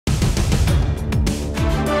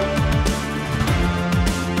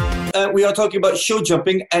we are talking about show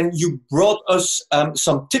jumping, and you brought us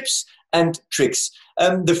some tips and tricks.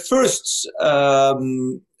 The first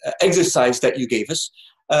exercise that you gave us,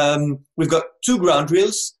 we've got 2 ground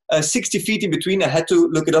rails, 60 feet in between. I had to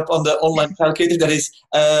look it up on the online calculator. That is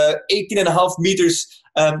 18.5 meters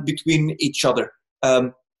between each other.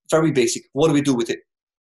 Very basic. What do we do with it?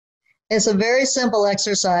 It's a very simple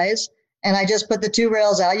exercise, and I just put the 2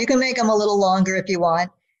 rails out. You can make them a little longer if you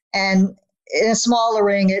want, and in a smaller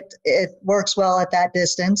ring, it works well at that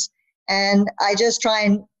distance. And I just try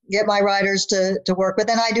and get my riders to work, but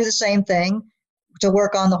then I do the same thing to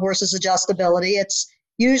work on the horse's adjustability.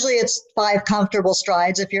 Usually it's 5 comfortable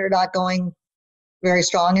strides if you're not going very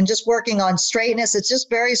strong, and just working on straightness. It's just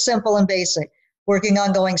very simple and basic. Working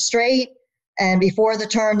on going straight, and before the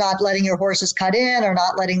turn, not letting your horses cut in or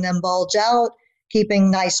not letting them bulge out,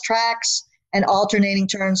 keeping nice tracks, and alternating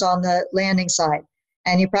turns on the landing side.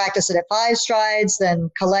 And you practice it at 5 strides, then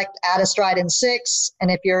add a stride in 6.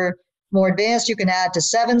 And if you're more advanced, you can add to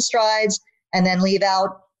 7 strides and then leave out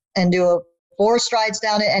and do 4 strides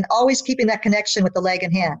down it, and always keeping that connection with the leg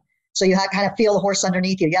and hand. So you kind of feel the horse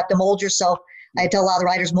underneath you. You have to mold yourself. I tell a lot of the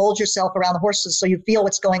riders, mold yourself around the horses so you feel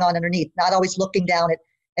what's going on underneath, not always looking down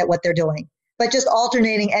at what they're doing. But just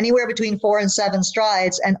alternating anywhere between 4 and 7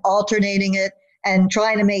 strides, and alternating it and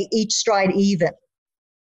trying to make each stride even.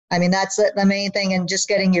 I mean, that's the main thing, and just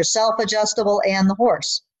getting yourself adjustable and the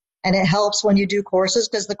horse. And it helps when you do courses,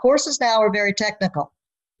 because the courses now are very technical.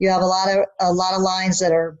 You have a lot of lines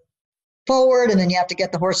that are forward, and then you have to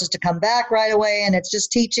get the horses to come back right away. And it's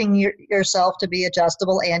just teaching yourself to be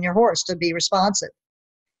adjustable and your horse to be responsive.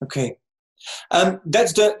 Okay.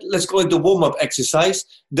 Let's call it the warm-up exercise.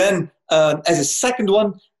 Then as a second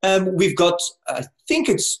one, we've got, I think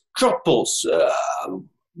it's trot pulls.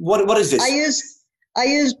 What is this? I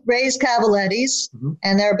use raised cavalettis,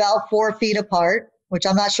 and they're about 4 feet apart, which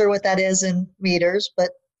I'm not sure what that is in meters,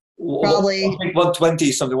 but probably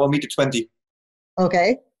 120 something, 1 meter 20.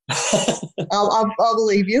 Okay. I'll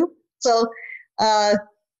believe you. So,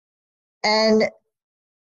 and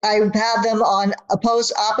I have them on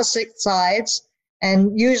opposite sides,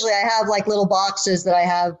 and usually I have like little boxes that I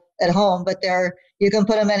have at home, but you can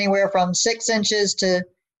put them anywhere from 6 inches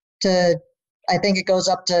to I think it goes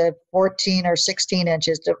up to 14 or 16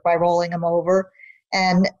 inches by rolling them over,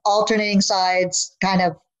 and alternating sides kind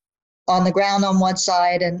of on the ground on one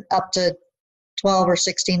side and up to 12 or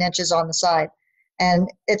 16 inches on the side. And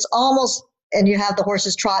and you have the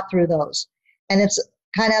horses trot through those. And it's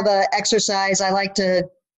kind of an exercise. I like to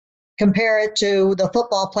compare it to the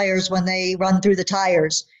football players when they run through the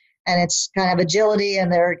tires. And it's kind of agility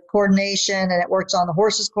and their coordination, and it works on the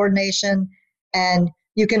horse's coordination. And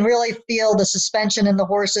you can really feel the suspension in the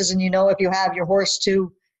horses. And if you have your horse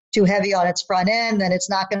too heavy on its front end, then it's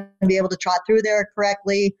not going to be able to trot through there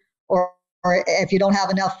correctly. Or if you don't have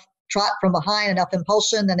enough trot from behind, enough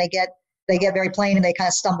impulsion, then they get very plain and they kind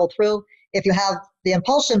of stumble through. If you have the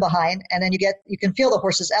impulsion behind, and then you can feel the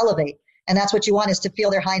horses elevate. And that's what you want, is to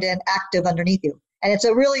feel their hind end active underneath you. And it's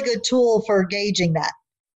a really good tool for gauging that.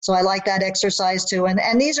 So I like that exercise too.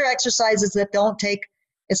 And these are exercises that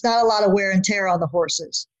it's not a lot of wear and tear on the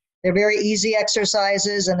horses. They're very easy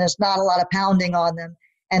exercises, and there's not a lot of pounding on them.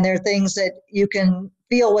 And they're things that you can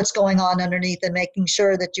feel what's going on underneath, and making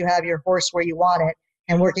sure that you have your horse where you want it,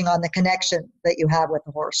 and working on the connection that you have with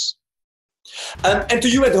the horse. And to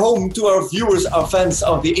you at home, to our viewers, our fans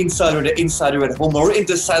of The Insider at Home, or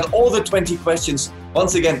inside all the 20 questions,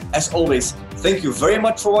 once again, as always, thank you very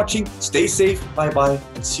much for watching. Stay safe, bye-bye,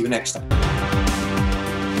 and see you next time.